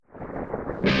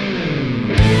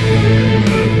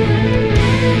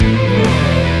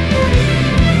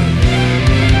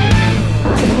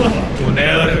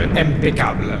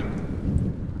Impeccable.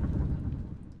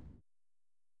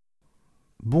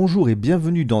 Bonjour et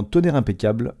bienvenue dans Tonnerre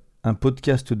Impeccable, un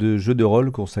podcast de jeux de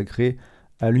rôle consacré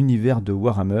à l'univers de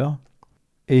Warhammer.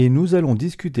 Et nous allons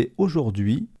discuter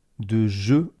aujourd'hui de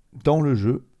jeux dans le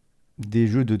jeu, des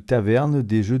jeux de taverne,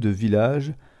 des jeux de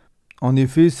village. En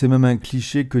effet, c'est même un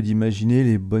cliché que d'imaginer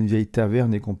les bonnes vieilles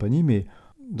tavernes et compagnie, mais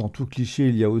dans tout cliché,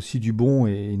 il y a aussi du bon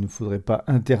et il ne faudrait pas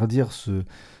interdire ce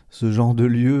genre de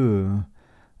lieu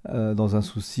dans un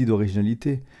souci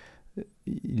d'originalité.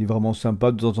 Il est vraiment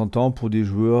sympa de temps en temps pour des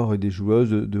joueurs et des joueuses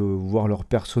de voir leurs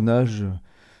personnages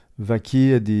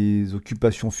vaquer à des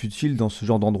occupations futiles dans ce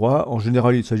genre d'endroit. En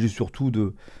général, il s'agit surtout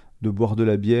de boire de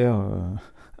la bière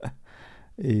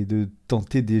et de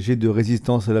tenter des jets de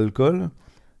résistance à l'alcool.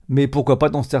 Mais pourquoi pas,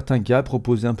 dans certains cas,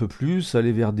 proposer un peu plus,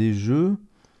 aller vers des jeux.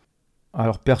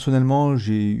 Alors personnellement,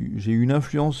 j'ai eu une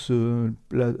influence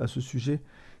à ce sujet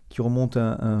qui remonte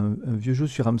à un vieux jeu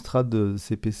sur Amstrad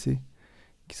CPC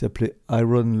qui s'appelait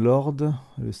Iron Lord,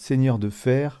 le Seigneur de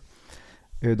Fer,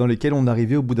 dans lesquels on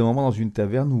arrivait au bout d'un moment dans une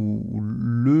taverne où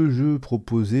le jeu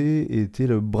proposé était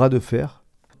le bras de fer.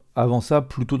 Avant ça,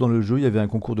 plus tôt dans le jeu, il y avait un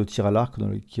concours de tir à l'arc dans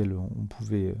lequel on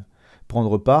pouvait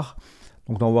prendre part.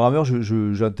 Donc dans Warhammer,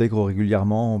 j'intègre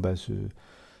régulièrement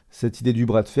cette idée du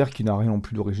bras de fer qui n'a rien non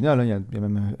plus d'original, hein. Il y a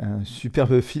même un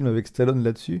superbe film avec Stallone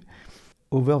là-dessus.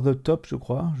 Over the Top, je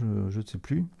crois, je ne sais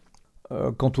plus.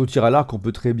 Quant au tir à l'arc, on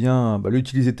peut très bien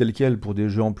l'utiliser tel quel pour des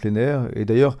jeux en plein air. Et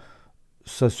d'ailleurs,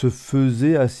 ça se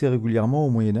faisait assez régulièrement au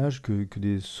Moyen-Âge que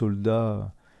des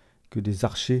soldats, que des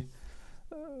archers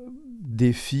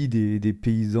défient des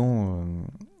paysans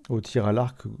au tir à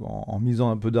l'arc en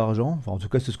misant un peu d'argent. Enfin, en tout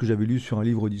cas, c'est ce que j'avais lu sur un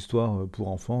livre d'histoire pour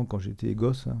enfants quand j'étais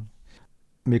gosse, hein.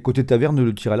 Mais côté taverne,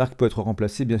 le tir à l'arc peut être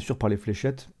remplacé bien sûr par les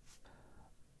fléchettes,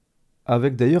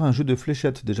 avec d'ailleurs un jeu de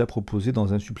fléchettes déjà proposé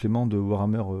dans un supplément de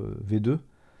Warhammer V2,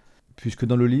 puisque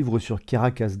dans le livre sur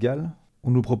Karakasgal,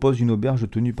 on nous propose une auberge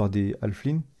tenue par des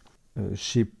halflings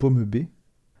chez Pomme B.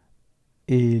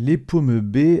 Et les Pomme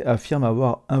B affirment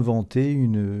avoir inventé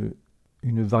une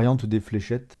variante des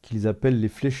fléchettes qu'ils appellent les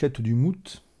fléchettes du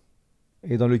mout,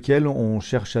 et dans lequel on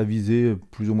cherche à viser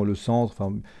plus ou moins le centre.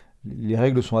 Enfin, les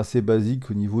règles sont assez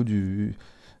basiques au niveau de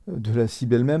la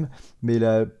cible elle-même, mais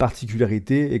la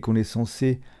particularité est qu'on est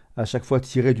censé à chaque fois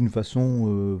tirer d'une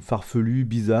façon farfelue,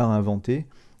 bizarre, inventée,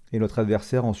 et notre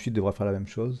adversaire ensuite devra faire la même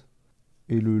chose.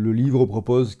 Et le livre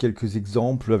propose quelques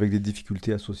exemples avec des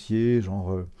difficultés associées,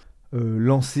 genre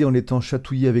lancer en étant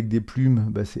chatouillé avec des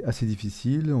plumes, c'est assez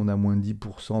difficile, on a moins de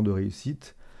 10% de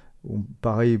réussite.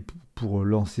 Pareil pour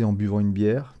lancer en buvant une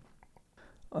bière.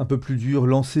 Un peu plus dur,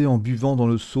 lancer en buvant dans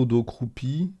le seau d'eau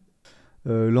croupie.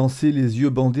 Lancer les yeux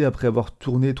bandés après avoir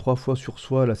tourné 3 fois sur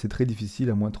soi, là c'est très difficile,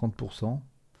 à moins 30%.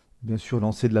 Bien sûr,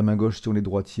 lancer de la main gauche si on est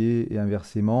droitier et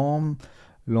inversement.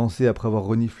 Lancer après avoir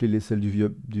reniflé l'aisselle du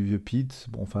vieux Pete.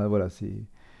 Bon, enfin voilà, c'est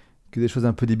que des choses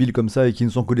un peu débiles comme ça et qui ne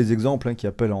sont que des exemples, hein, qui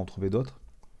appellent à en trouver d'autres.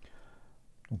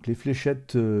 Donc les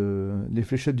fléchettes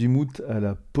du mout à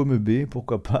la pomme B,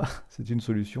 pourquoi pas, c'est une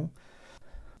solution.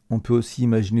 On peut aussi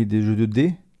imaginer des jeux de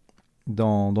dés.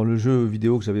 Dans le jeu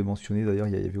vidéo que j'avais mentionné d'ailleurs,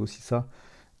 il y avait aussi ça,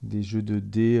 des jeux de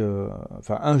dés,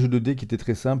 enfin un jeu de dés qui était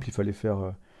très simple, il fallait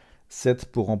faire 7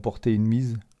 pour remporter une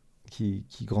mise qui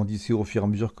grandissait au fur et à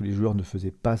mesure que les joueurs ne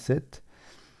faisaient pas 7.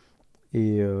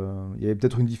 Et il y avait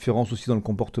peut-être une différence aussi dans le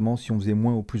comportement si on faisait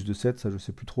moins ou plus de 7, ça je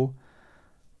sais plus trop.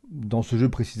 Dans ce jeu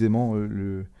précisément,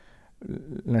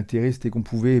 l'intérêt c'était qu'on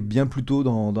pouvait bien plus tôt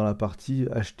dans la partie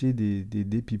acheter des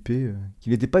dés pipés qui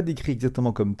n'étaient pas décrits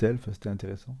exactement comme tels, enfin, c'était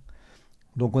intéressant.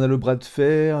 Donc on a le bras de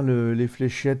fer, les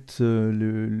fléchettes,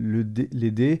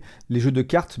 les dés, les jeux de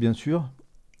cartes bien sûr.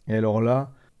 Et alors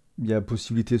là, il y a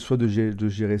possibilité soit de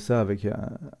gérer ça avec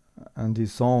un dé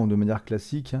 100 de manière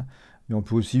classique, hein, mais on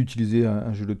peut aussi utiliser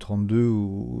un jeu de 32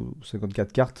 ou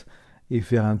 54 cartes et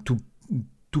faire un tout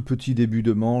petit début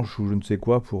de manche ou je ne sais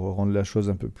quoi pour rendre la chose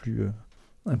un peu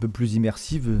plus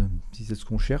immersive, si c'est ce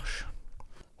qu'on cherche.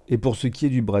 Et pour ce qui est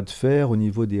du bras de fer, au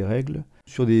niveau des règles,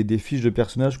 sur des fiches de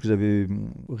personnages que j'avais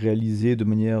réalisées de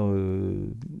manière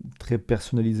très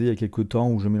personnalisée il y a quelques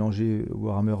temps, où je mélangeais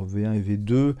Warhammer V1 et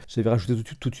V2, j'avais rajouté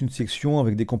toute une section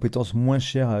avec des compétences moins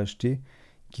chères à acheter,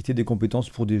 qui étaient des compétences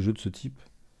pour des jeux de ce type.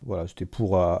 Voilà, c'était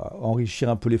pour enrichir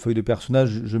un peu les feuilles de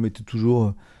personnages. Je mettais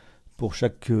toujours, pour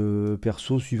chaque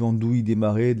perso, suivant d'où il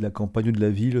démarrait, de la campagne ou de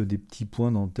la ville, des petits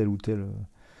points dans tel ou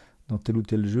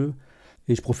tel jeu.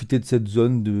 Et je profitais de cette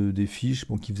zone des fiches,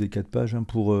 qui faisait 4 pages, hein,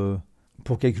 pour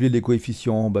calculer les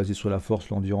coefficients basés sur la force,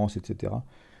 l'endurance, etc.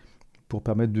 Pour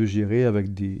permettre de gérer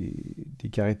avec des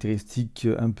caractéristiques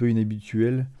un peu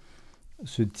inhabituelles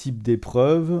ce type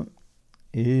d'épreuve.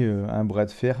 Et un bras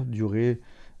de fer durait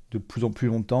de plus en plus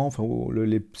longtemps. Enfin,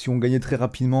 si on gagnait très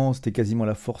rapidement, c'était quasiment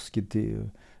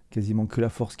quasiment que la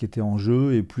force qui était en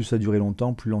jeu, et plus ça durait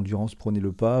longtemps, plus l'endurance prenait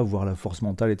le pas, voire la force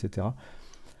mentale, etc.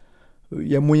 Il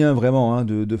y a moyen vraiment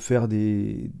de faire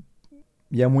il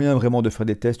y a moyen vraiment de faire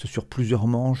des tests sur plusieurs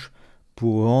manches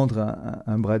pour rendre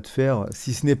un bras de fer,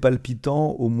 si ce n'est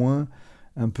palpitant, au moins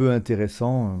un peu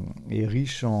intéressant et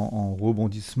riche en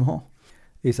rebondissements.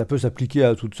 Et ça peut s'appliquer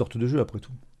à toutes sortes de jeux après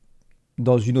tout.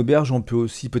 Dans une auberge, on peut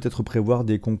aussi peut-être prévoir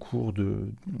des concours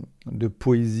de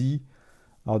poésie.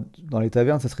 Alors, dans les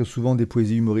tavernes, ça serait souvent des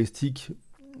poésies humoristiques,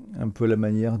 un peu à la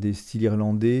manière des styles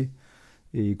irlandais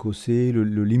et écossais,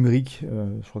 le limerick,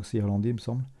 je crois que c'est irlandais, il me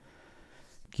semble,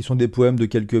 qui sont des poèmes de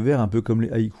quelques vers, un peu comme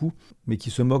les haïkus, mais qui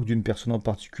se moquent d'une personne en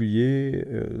particulier,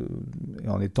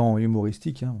 en étant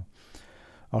humoristique. Hein.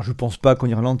 Alors je pense pas qu'en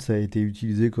Irlande ça a été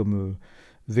utilisé comme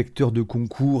vecteur de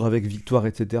concours avec victoire,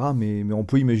 etc. Mais on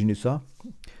peut imaginer ça,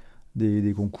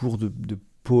 des concours de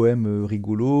poèmes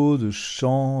rigolos, de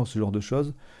chants, ce genre de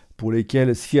choses, pour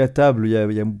lesquels, si à table il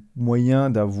y a moyen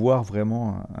d'avoir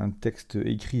vraiment un texte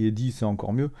écrit et dit, c'est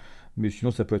encore mieux. Mais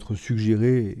sinon, ça peut être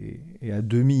suggéré et à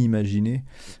demi imaginé,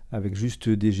 avec juste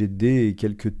des jets de dés et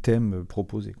quelques thèmes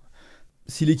proposés.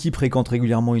 Si l'équipe fréquente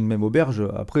régulièrement une même auberge,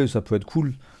 après, ça peut être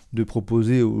cool de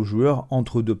proposer aux joueurs,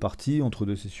 entre deux parties, entre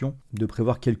deux sessions, de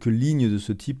prévoir quelques lignes de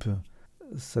ce type.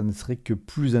 Ça ne serait que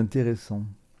plus intéressant.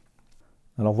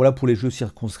 Alors voilà pour les jeux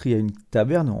circonscrits à une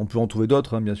taverne. On peut en trouver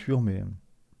d'autres, bien sûr, mais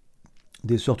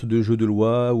des sortes de jeux de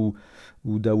loi ou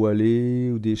d'awalé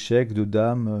ou d'échecs, de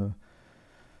dames.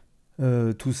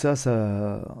 Tout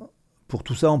ça, pour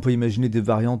tout ça, on peut imaginer des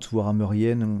variantes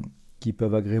warhammeriennes qui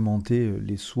peuvent agrémenter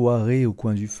les soirées au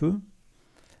coin du feu.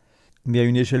 Mais à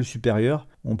une échelle supérieure,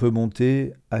 on peut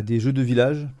monter à des jeux de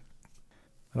village.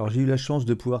 Alors j'ai eu la chance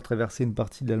de pouvoir traverser une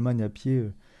partie de l'Allemagne à pied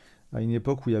à une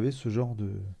époque où il y avait ce genre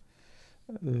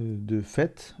de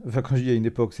fêtes. Enfin quand je dis à une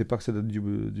époque, c'est pas que ça date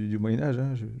du Moyen-Âge,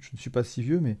 hein. Je ne suis pas si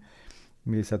vieux,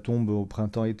 mais ça tombe au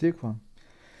printemps-été, quoi.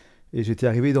 Et j'étais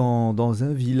arrivé dans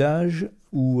un village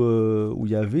où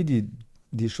il y avait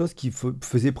des choses qui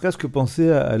faisaient presque penser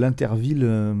à l'Interville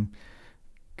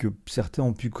que certains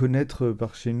ont pu connaître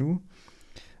par chez nous.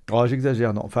 Alors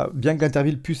j'exagère, non. Enfin, bien que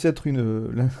l'Interville puisse être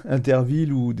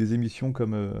Interville ou des émissions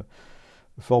comme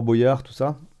Fort Boyard, tout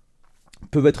ça,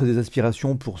 peuvent être des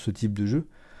aspirations pour ce type de jeu.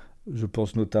 Je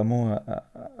pense notamment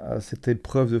à cette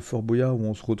épreuve de Fort Boyard où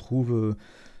on se retrouve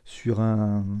sur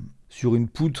une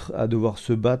poutre à devoir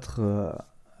se battre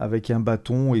avec un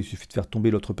bâton et il suffit de faire tomber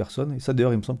l'autre personne. Et ça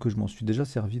d'ailleurs, il me semble que je m'en suis déjà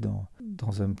servi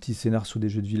dans un petit scénar sur des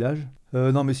jeux de village.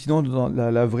 Non, mais sinon, dans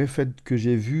la vraie fête que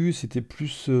j'ai vue, c'était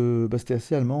plus... c'était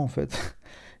assez allemand en fait.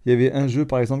 Il y avait un jeu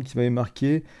par exemple qui m'avait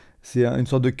marqué, c'est une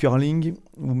sorte de curling,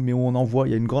 mais où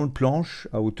il y a une grande planche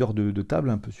à hauteur de table,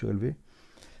 un peu surélevée,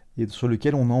 et sur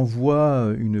lequel on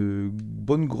envoie une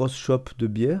bonne grosse chope de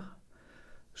bière.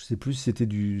 Je sais plus si c'était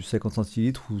du 50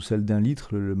 centilitres ou celle d'un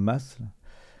litre, le masse.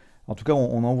 En tout cas,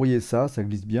 on a envoyé ça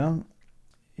glisse bien.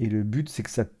 Et le but, c'est que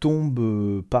ça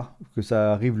tombe pas, que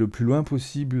ça arrive le plus loin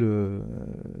possible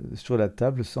sur la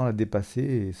table sans la dépasser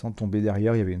et sans tomber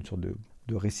derrière. Il y avait une sorte de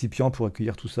récipient pour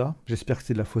accueillir tout ça. J'espère que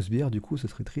c'est de la fausse bière, du coup, ça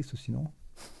serait triste sinon.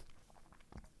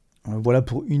 Voilà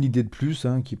pour une idée de plus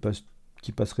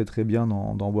qui passerait très bien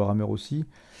dans Warhammer aussi.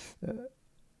 Euh,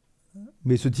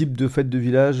 Mais ce type de fête de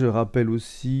village rappelle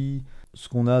aussi ce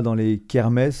qu'on a dans les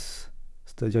kermesses,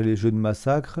 c'est-à-dire les jeux de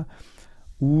massacre,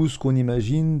 ou ce qu'on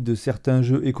imagine de certains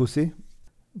jeux écossais.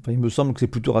 Enfin, il me semble que c'est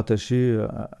plutôt rattaché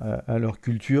à leur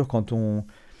culture quand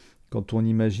on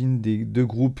imagine deux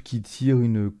groupes qui tirent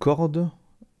une corde.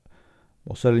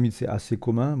 Bon, ça à la limite c'est assez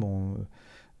commun. Bon,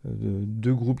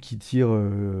 deux groupes qui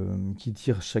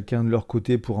tirent chacun de leur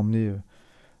côté pour emmener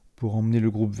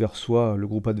le groupe vers soi, le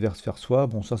groupe adverse vers soi.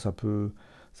 Bon, ça peut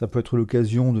être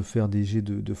l'occasion de faire des jets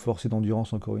de force et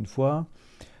d'endurance encore une fois,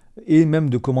 et même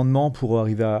de commandement pour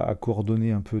arriver à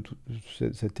coordonner un peu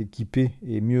cette équipée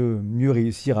et mieux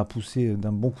réussir à pousser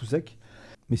d'un bon coup sec.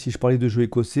 Mais si je parlais de jeux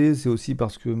écossais, c'est aussi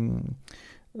parce que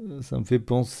ça me fait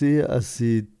penser à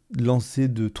ces lancers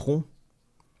de troncs.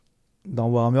 Dans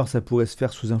Warhammer, ça pourrait se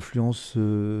faire sous influence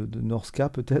de Norska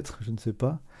peut-être, je ne sais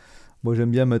pas. Moi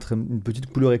j'aime bien mettre une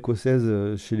petite couleur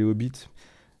écossaise chez les hobbits,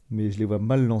 mais je les vois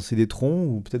mal lancer des troncs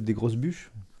ou peut-être des grosses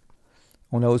bûches.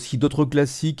 On a aussi d'autres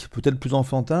classiques, peut-être plus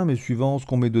enfantins, mais suivant ce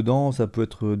qu'on met dedans, ça peut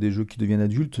être des jeux qui deviennent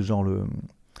adultes, genre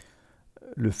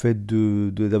le fait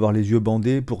d'avoir les yeux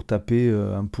bandés pour taper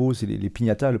un pot, c'est les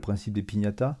piñatas, le principe des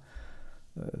piñatas.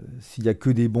 S'il y a que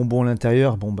des bonbons à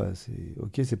l'intérieur, bon bah c'est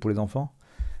ok, c'est pour les enfants.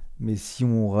 Mais si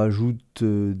on rajoute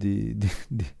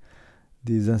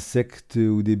des insectes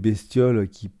ou des bestioles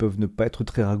qui peuvent ne pas être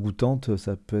très ragoûtantes,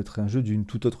 ça peut être un jeu d'une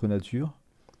toute autre nature.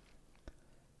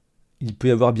 Il peut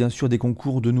y avoir bien sûr des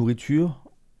concours de nourriture.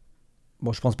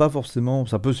 Bon, je pense pas forcément,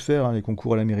 ça peut se faire, hein, les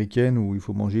concours à l'américaine où il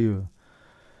faut manger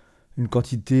une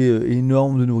quantité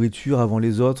énorme de nourriture avant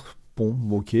les autres. Bon,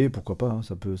 ok, pourquoi pas, hein,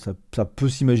 ça peut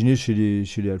s'imaginer chez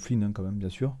les halflings, hein, quand même, bien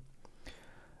sûr.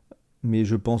 Mais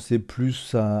je pensais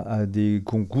plus à des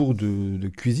concours de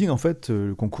cuisine, en fait,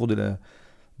 le concours de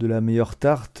la meilleure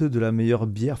tarte, de la meilleure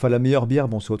bière. Enfin, la meilleure bière,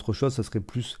 bon, c'est autre chose, ça serait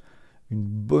plus une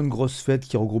bonne grosse fête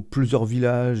qui regroupe plusieurs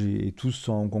villages et tous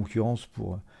sont en concurrence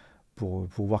pour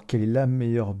voir quelle est la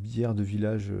meilleure bière de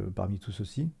village parmi tous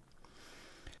ceux-ci.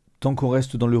 Tant qu'on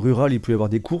reste dans le rural, il peut y avoir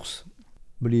des courses.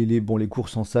 Les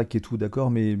courses en sac et tout,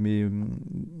 d'accord, mais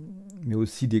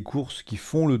aussi des courses qui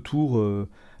font le tour,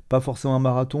 pas forcément un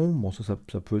marathon. Bon, ça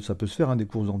peut se faire, hein, des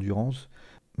courses d'endurance.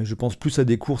 Mais je pense plus à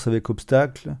des courses avec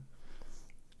obstacles,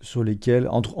 sur lesquelles,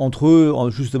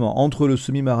 justement, entre le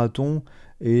semi-marathon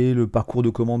et le parcours de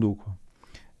commando, quoi.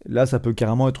 Là, ça peut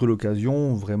carrément être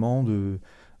l'occasion, vraiment,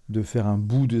 de faire un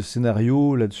bout de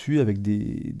scénario là-dessus, avec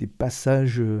des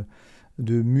passages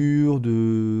de murs,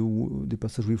 des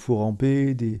passages où il faut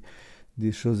ramper,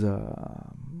 des choses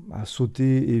à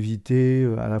sauter, éviter,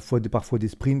 à la fois parfois des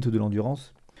sprints, de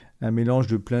l'endurance, un mélange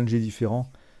de plein de jets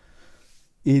différents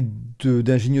et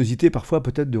d'ingéniosité, parfois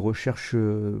peut-être de recherche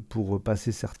pour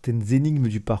passer certaines énigmes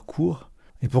du parcours.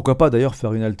 Et pourquoi pas d'ailleurs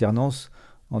faire une alternance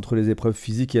entre les épreuves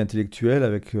physiques et intellectuelles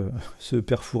avec ce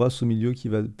père Fouras au milieu qui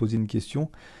va poser une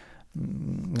question.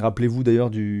 Rappelez-vous d'ailleurs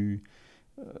du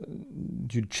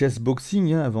chess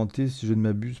boxing, hein, inventé, si je ne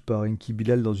m'abuse, par Enki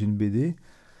Bilal dans une BD,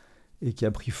 et qui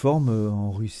a pris forme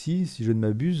en Russie, si je ne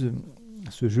m'abuse.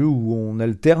 Ce jeu où on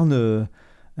alterne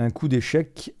un coup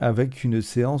d'échec avec une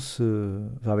séance,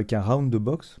 enfin, avec un round de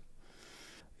boxe.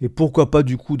 Et pourquoi pas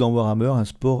du coup dans Warhammer, un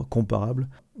sport comparable,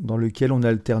 dans lequel on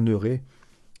alternerait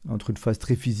entre une phase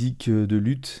très physique de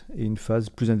lutte et une phase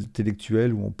plus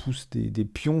intellectuelle où on pousse des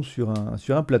pions sur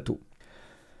un plateau.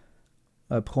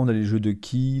 Après, on a les jeux de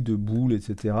quilles, de boules,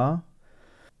 etc.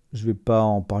 Je ne vais pas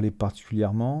en parler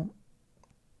particulièrement.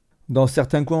 Dans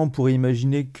certains coins, on pourrait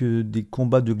imaginer que des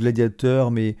combats de gladiateurs,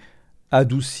 mais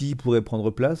adoucis, pourraient prendre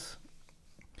place.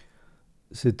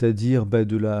 C'est-à-dire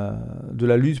de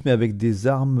la lutte, mais avec des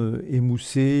armes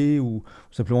émoussées, ou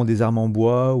simplement des armes en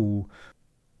bois, ou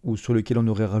sur lesquelles on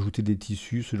aurait rajouté des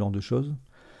tissus, ce genre de choses.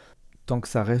 Tant que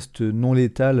ça reste non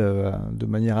létal, de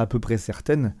manière à peu près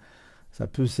certaine, ça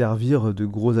peut servir de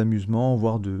gros amusements,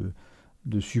 voire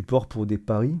de support pour des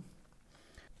paris.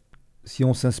 Si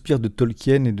on s'inspire de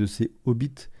Tolkien et de ses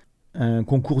hobbits, un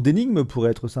concours d'énigmes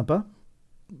pourrait être sympa.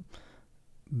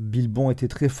 Bilbon était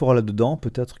très fort là-dedans,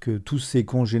 peut-être que tous ses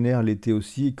congénères l'étaient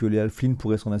aussi et que les halflings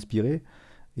pourraient s'en inspirer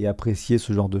et apprécier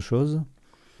ce genre de choses.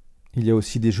 Il y a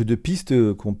aussi des jeux de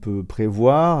pistes qu'on peut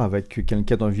prévoir avec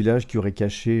quelqu'un dans le village qui aurait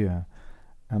caché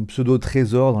un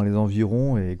pseudo-trésor dans les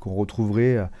environs et qu'on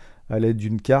retrouverait à l'aide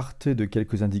d'une carte, de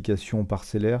quelques indications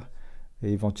parcellaires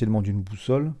et éventuellement d'une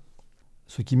boussole.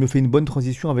 Ce qui me fait une bonne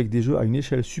transition avec des jeux à une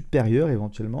échelle supérieure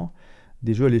éventuellement,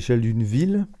 des jeux à l'échelle d'une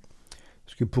ville.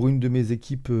 Parce que pour une de mes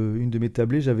équipes, une de mes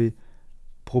tablées, j'avais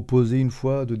proposé une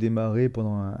fois de démarrer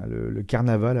pendant le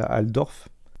carnaval à Altdorf.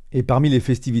 Et parmi les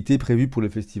festivités prévues pour le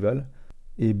festival,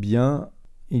 eh bien,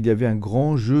 il y avait un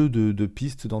grand jeu de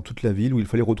pistes dans toute la ville où il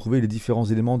fallait retrouver les différents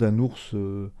éléments d'un ours,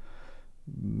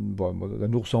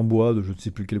 d'un ours en bois de je ne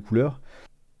sais plus quelle couleur.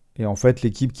 Et en fait,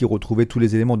 l'équipe qui retrouvait tous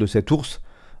les éléments de cet ours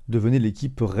devenait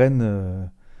l'équipe reine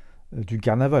du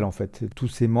carnaval, en fait. Tous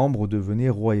ses membres devenaient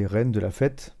rois et reines de la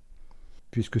fête,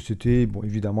 puisque c'était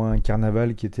évidemment un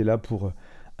carnaval qui était là pour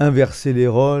inverser les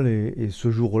rôles, et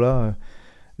ce jour-là,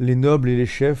 les nobles et les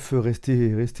chefs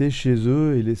restaient chez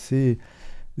eux et laissaient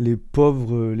les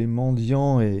pauvres, les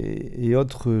mendiants et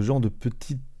autres gens de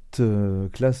petite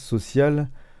classe sociale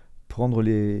prendre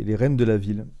les rênes de la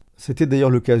ville. C'était d'ailleurs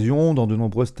l'occasion, dans de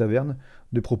nombreuses tavernes,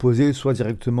 de proposer soit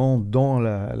directement dans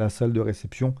la salle de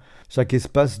réception, chaque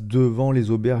espace devant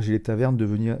les auberges et les tavernes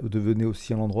devenait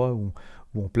aussi un endroit où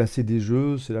on plaçait des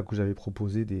jeux. C'est là que j'avais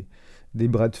proposé des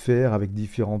bras de fer avec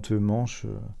différentes manches,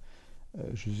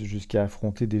 jusqu'à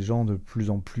affronter des gens de plus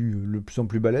en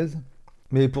plus balèzes.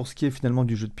 Mais pour ce qui est finalement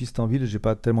du jeu de piste en ville, j'ai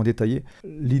pas tellement détaillé.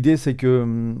 L'idée, c'est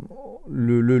que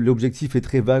l'objectif est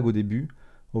très vague au début.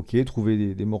 Ok,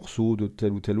 trouver des morceaux de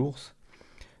tel ou tel ours.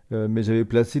 Mais j'avais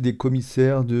placé des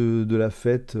commissaires de la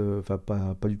fête, enfin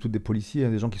pas du tout des policiers,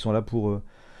 hein, des gens qui sont là pour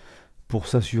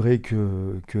s'assurer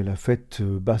que la fête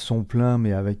bat son plein,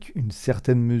 mais avec une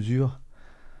certaine mesure,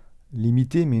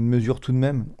 limitée, mais une mesure tout de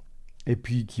même. et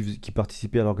puis qui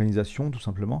participaient à l'organisation, tout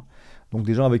simplement. Donc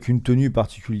des gens avec une tenue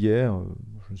particulière,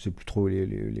 je ne sais plus trop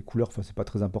les couleurs, enfin c'est pas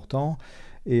très important.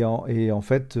 Et en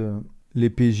fait, les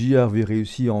PJ avaient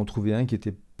réussi à en trouver un qui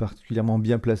était particulièrement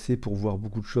bien placé pour voir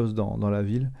beaucoup de choses dans la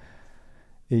ville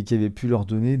et qui avait pu leur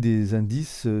donner des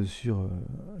indices sur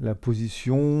la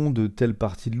position de telle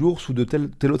partie de l'ours ou de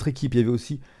telle autre équipe. Il y avait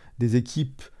aussi des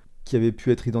équipes qui avaient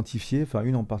pu être identifiées, enfin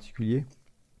une en particulier,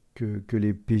 que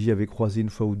les PJ avaient croisé une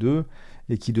fois ou deux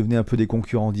et qui devenaient un peu des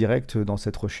concurrents directs dans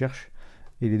cette recherche.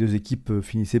 Et les deux équipes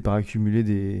finissaient par accumuler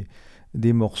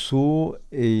des morceaux.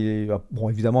 Et bon,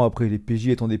 évidemment, après, les PJ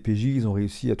étant des PJ, ils ont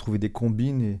réussi à trouver des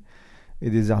combines et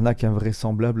des arnaques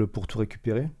invraisemblables pour tout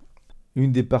récupérer.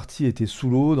 Une des parties était sous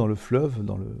l'eau, dans le fleuve,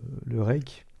 dans le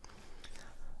Rake.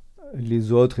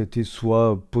 Les autres étaient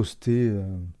soit postés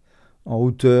en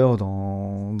hauteur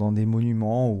dans des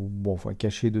monuments ou bon, enfin,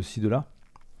 cachés de ci, de là.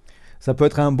 Ça peut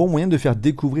être un bon moyen de faire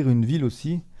découvrir une ville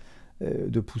aussi,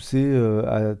 de pousser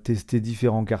à tester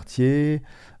différents quartiers,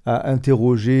 à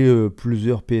interroger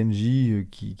plusieurs PNJ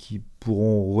qui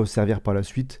pourront resservir par la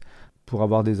suite pour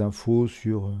avoir des infos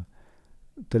sur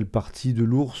telle partie de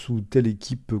l'ours ou telle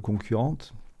équipe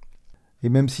concurrente. Et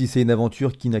même si c'est une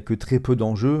aventure qui n'a que très peu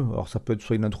d'enjeux, alors ça peut être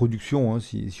soit une introduction hein,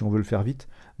 si on veut le faire vite,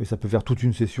 mais ça peut faire toute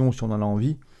une session si on en a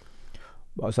envie.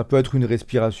 Bah, ça peut être une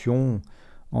respiration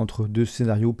entre deux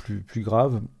scénarios plus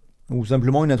graves, ou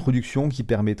simplement une introduction qui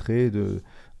permettrait de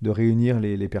réunir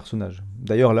les personnages.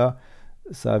 D'ailleurs là,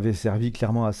 ça avait servi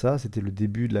clairement à ça, c'était le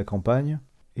début de la campagne,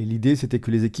 et l'idée c'était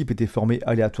que les équipes étaient formées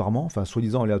aléatoirement, enfin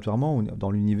soi-disant aléatoirement,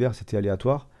 dans l'univers c'était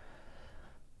aléatoire.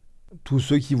 Tous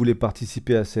ceux qui voulaient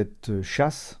participer à cette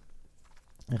chasse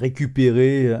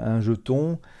récupéraient un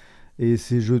jeton, et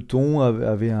ces jetons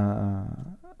avaient un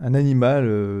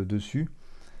animal dessus.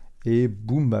 Et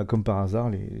boum, bah, comme par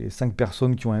hasard, les 5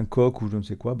 personnes qui ont un coq ou je ne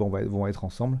sais quoi, bah, vont être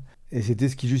ensemble. Et c'était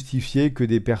ce qui justifiait que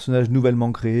des personnages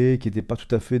nouvellement créés, qui n'étaient pas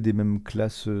tout à fait des mêmes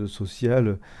classes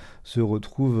sociales, se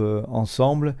retrouvent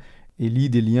ensemble et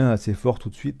lient des liens assez forts tout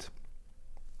de suite.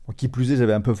 Bon, qui plus est,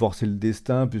 j'avais un peu forcé le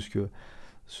destin, puisque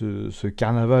ce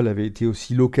carnaval avait été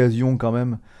aussi l'occasion quand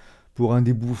même pour un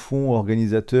des bouffons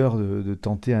organisateurs de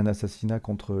tenter un assassinat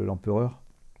contre l'empereur,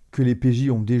 que les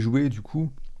PJ ont déjoué du coup.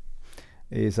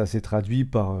 Et ça s'est traduit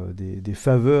par des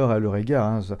faveurs à leur égard,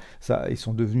 hein. Ils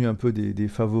sont devenus un peu des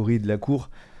favoris de la cour,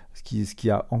 ce qui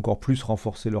a encore plus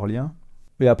renforcé leur lien.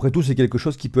 Et après tout, c'est quelque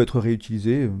chose qui peut être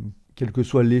réutilisé, quelle que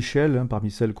soit l'échelle, hein, parmi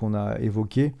celles qu'on a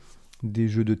évoquées, des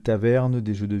jeux de taverne,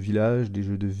 des jeux de village, des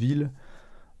jeux de ville.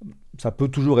 Ça peut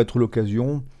toujours être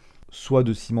l'occasion, soit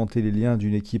de cimenter les liens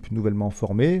d'une équipe nouvellement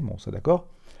formée, bon ça d'accord,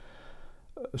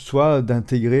 soit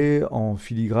d'intégrer en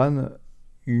filigrane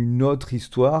une autre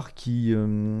histoire qui,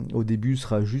 au début,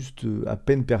 sera juste à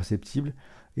peine perceptible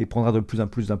et prendra de plus en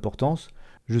plus d'importance,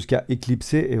 jusqu'à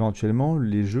éclipser éventuellement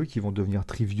les jeux qui vont devenir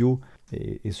triviaux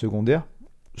et secondaires.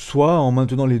 Soit en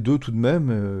maintenant les deux tout de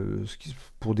même,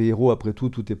 pour des héros, après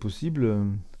tout est possible,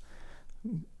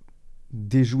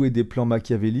 déjouer des plans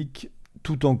machiavéliques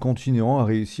tout en continuant à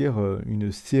réussir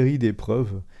une série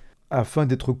d'épreuves afin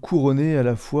d'être couronné à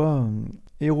la fois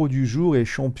héros du jour et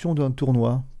champion d'un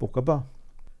tournoi. Pourquoi pas?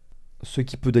 Ce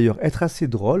qui peut d'ailleurs être assez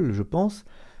drôle, je pense,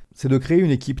 c'est de créer une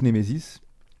équipe Nemesis,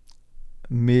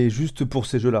 mais juste pour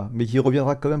ces jeux-là, mais qui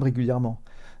reviendra quand même régulièrement.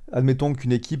 Admettons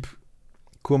qu'une équipe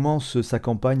commence sa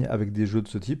campagne avec des jeux de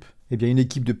ce type, eh bien une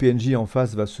équipe de PNJ en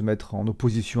face va se mettre en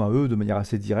opposition à eux de manière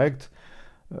assez directe,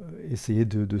 essayer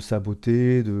de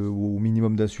saboter, ou au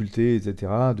minimum d'insulter,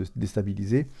 etc., de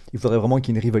déstabiliser. Il faudrait vraiment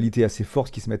qu'il y ait une rivalité assez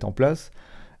forte qui se mette en place,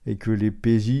 et que les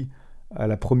PJ, à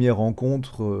la première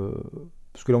rencontre,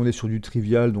 parce que là on est sur du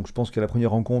trivial, donc je pense qu'à la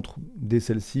première rencontre, dès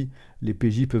celle-ci, les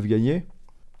PJ peuvent gagner,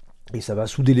 et ça va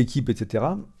souder l'équipe, etc.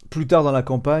 Plus tard dans la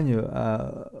campagne,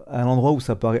 à un endroit où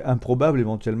ça paraît improbable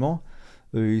éventuellement,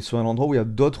 ils sont à un endroit où il y a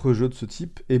d'autres jeux de ce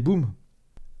type, et boum,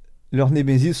 leurs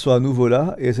Némésis sont à nouveau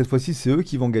là, et cette fois-ci c'est eux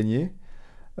qui vont gagner.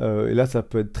 Et là ça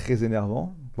peut être très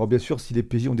énervant. Bon, bien sûr, si les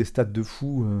PJ ont des stats de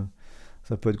fou,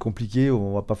 ça peut être compliqué,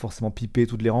 on va pas forcément piper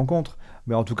toutes les rencontres,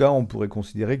 mais en tout cas on pourrait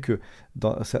considérer que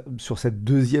sur cette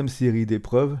deuxième série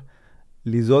d'épreuves,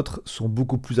 les autres sont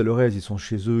beaucoup plus à leur aise, ils sont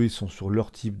chez eux, ils sont sur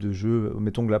leur type de jeu.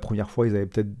 Mettons que la première fois ils avaient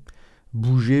peut-être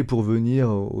bougé pour venir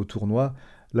au tournoi,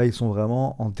 là ils sont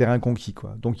vraiment en terrain conquis,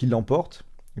 quoi. Donc ils l'emportent,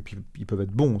 et puis ils peuvent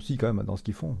être bons aussi quand même dans ce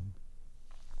qu'ils font.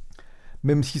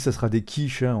 Même si ça sera des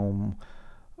quiches, hein,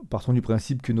 partons du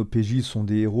principe que nos PJ sont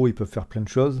des héros, ils peuvent faire plein de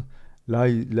choses. Là,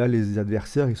 les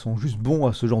adversaires, ils sont juste bons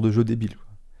à ce genre de jeu débile, quoi.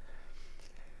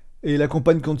 Et la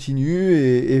campagne continue,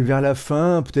 et vers la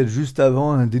fin, peut-être juste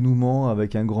avant un dénouement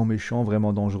avec un grand méchant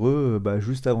vraiment dangereux, bah,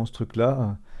 juste avant ce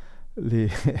truc-là, les,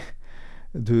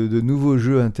 de nouveaux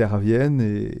jeux interviennent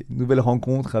et nouvelles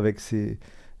rencontres avec ces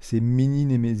mini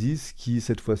Némésis qui,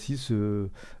 cette fois-ci, se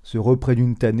reprennent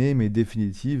une tannée, mais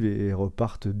définitive, et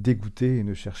repartent dégoûtés et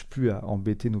ne cherchent plus à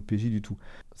embêter nos PJ du tout.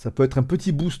 Ça peut être un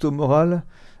petit boost au moral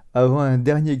avant un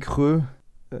dernier creux,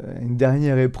 une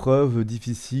dernière épreuve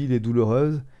difficile et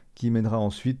douloureuse qui mènera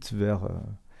ensuite vers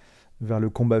le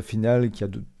combat final qui a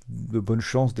de bonnes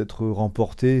chances d'être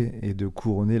remporté et de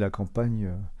couronner la campagne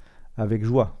avec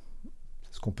joie.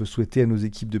 C'est ce qu'on peut souhaiter à nos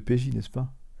équipes de PJ, n'est-ce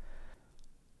pas?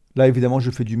 Là, évidemment,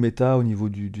 je fais du méta au niveau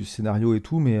du scénario et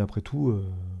tout, mais après tout,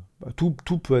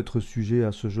 tout peut être sujet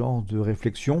à ce genre de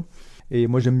réflexion. Et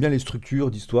moi, j'aime bien les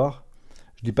structures d'histoire.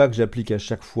 Je dis pas que j'applique à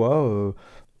chaque fois.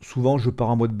 Souvent, je pars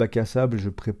en mode bac à sable, je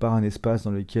prépare un espace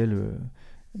dans lequel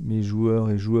mes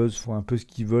joueurs et joueuses font un peu ce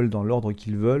qu'ils veulent dans l'ordre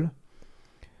qu'ils veulent.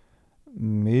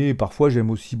 Mais parfois, j'aime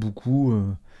aussi beaucoup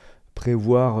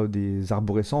prévoir des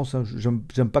arborescences, hein.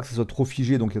 J'aime pas que ça soit trop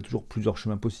figé, donc il y a toujours plusieurs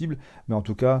chemins possibles. Mais en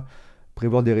tout cas,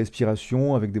 prévoir des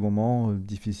respirations avec des moments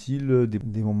difficiles,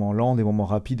 des moments lents, des moments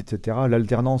rapides, etc.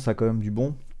 L'alternance a quand même du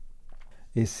bon.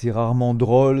 Et c'est rarement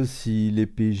drôle si les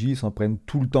PJ s'en prennent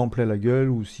tout le temps plein la gueule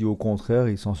ou si au contraire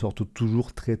ils s'en sortent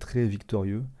toujours très très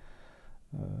victorieux.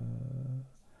 Euh,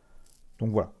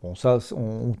 donc voilà, bon ça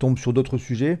on tombe sur d'autres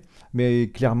sujets, mais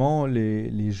clairement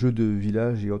les jeux de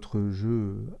village et autres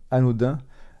jeux anodins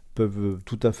peuvent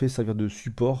tout à fait servir de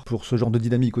support pour ce genre de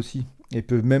dynamique aussi, et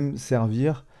peuvent même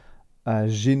servir à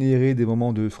générer des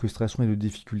moments de frustration et de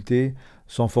difficulté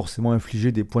sans forcément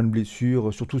infliger des points de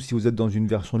blessure, surtout si vous êtes dans une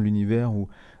version de l'univers où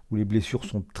les blessures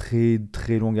sont très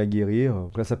très longues à guérir.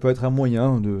 Donc là, ça peut être un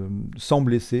moyen, sans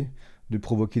blesser, de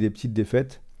provoquer des petites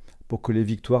défaites pour que les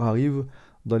victoires arrivent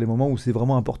dans les moments où c'est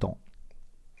vraiment important.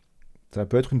 Ça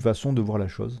peut être une façon de voir la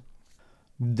chose.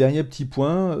 Dernier petit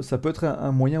point, ça peut être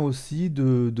un moyen aussi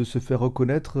de se faire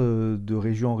reconnaître de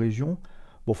région en région.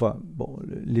 Bon, enfin, bon,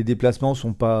 les déplacements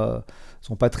sont pas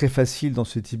très faciles dans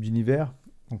ce type d'univers,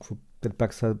 donc faut peut-être pas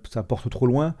que ça porte trop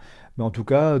loin, mais en tout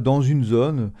cas, dans une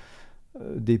zone,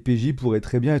 des PJ pourraient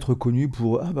très bien être connus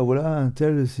pour ah bah voilà, un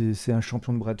tel c'est un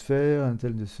champion de bras de fer, un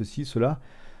tel de ceci, cela.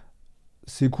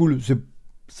 C'est cool,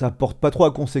 ça porte pas trop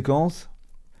à conséquence,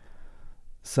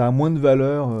 ça a moins de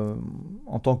valeur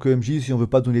en tant que MJ si on veut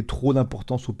pas donner trop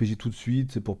d'importance aux PJ tout de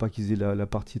suite, c'est pour pas qu'ils aient la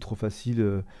partie trop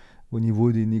facile au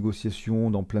niveau des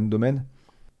négociations dans plein de domaines.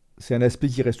 C'est un aspect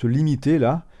qui reste limité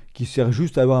là, qui sert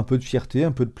juste à avoir un peu de fierté,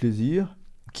 un peu de plaisir,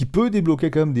 qui peut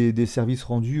débloquer quand même des services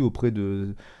rendus auprès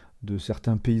de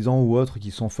certains paysans ou autres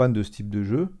qui sont fans de ce type de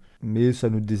jeu, mais ça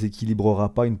ne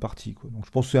déséquilibrera pas une partie, quoi. Donc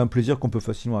je pense que c'est un plaisir qu'on peut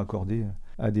facilement accorder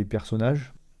à des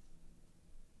personnages.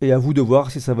 Et à vous de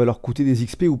voir si ça va leur coûter des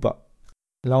XP ou pas.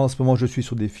 Là en ce moment je suis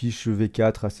sur des fiches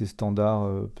V4 assez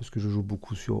standards, parce que je joue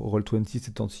beaucoup sur Roll20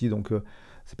 ces temps-ci, donc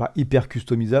c'est pas hyper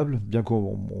customisable, bien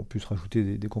qu'on puisse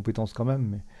rajouter des compétences quand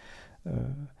même, euh,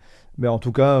 mais en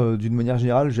tout cas, d'une manière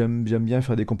générale, j'aime bien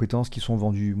faire des compétences qui sont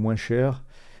vendues moins cher,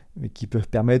 mais qui peuvent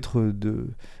permettre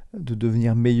de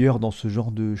devenir meilleur dans ce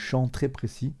genre de champ très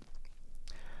précis.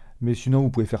 Mais sinon, vous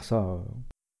pouvez faire ça,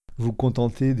 vous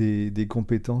contenter des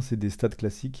compétences et des stats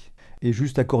classiques, et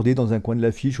juste accorder dans un coin de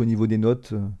la fiche au niveau des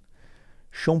notes,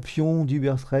 champion du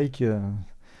Bear Strike,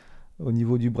 au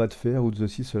niveau du bras de fer ou de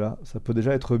ceci, cela, ça peut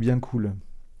déjà être bien cool.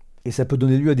 Et ça peut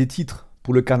donner lieu à des titres.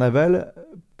 Pour le carnaval,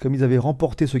 comme ils avaient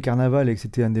remporté ce carnaval et que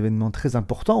c'était un événement très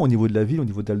important au niveau de la ville, au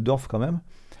niveau d'Aldorf quand même,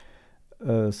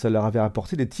 ça leur avait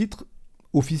apporté des titres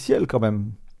officiels quand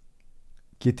même,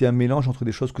 qui étaient un mélange entre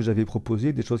des choses que j'avais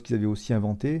proposées, des choses qu'ils avaient aussi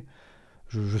inventées.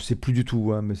 Je sais plus du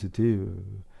tout, hein, mais c'était...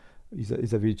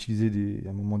 ils avaient utilisé à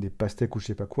un moment des pastèques ou je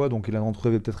sais pas quoi, donc l'un d'entre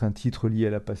eux avait peut-être un titre lié à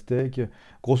la pastèque.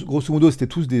 Grosso modo, c'était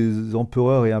tous des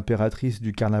empereurs et impératrices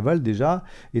du carnaval déjà,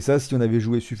 et ça, si on avait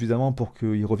joué suffisamment pour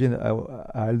qu'ils reviennent à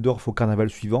Aldorf au carnaval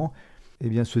suivant, eh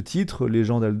bien ce titre, les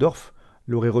gens d'Aldorf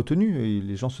l'auraient retenu, et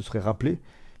les gens se seraient rappelés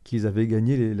qu'ils avaient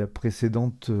gagné la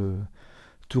précédente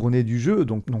tournée du jeu,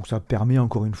 donc ça permet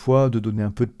encore une fois de donner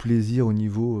un peu de plaisir au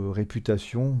niveau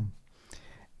réputation.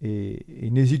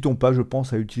 Et n'hésitons pas, je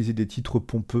pense, à utiliser des titres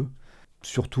pompeux,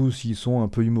 surtout s'ils sont un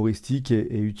peu humoristiques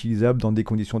et utilisables dans des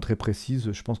conditions très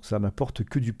précises. Je pense que ça n'apporte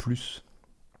que du plus.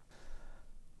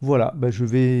 Voilà, bah, je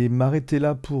vais m'arrêter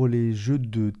là pour les jeux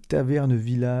de taverne,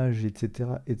 village, etc.,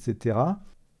 etc.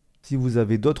 Si vous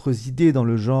avez d'autres idées dans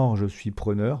le genre, je suis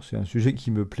preneur. C'est un sujet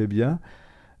qui me plaît bien.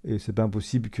 Et c'est pas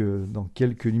impossible que dans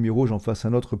quelques numéros, j'en fasse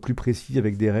un autre plus précis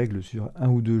avec des règles sur un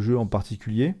ou deux jeux en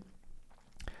particulier.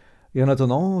 Et en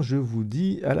attendant, je vous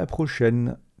dis à la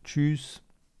prochaine. Tchuss!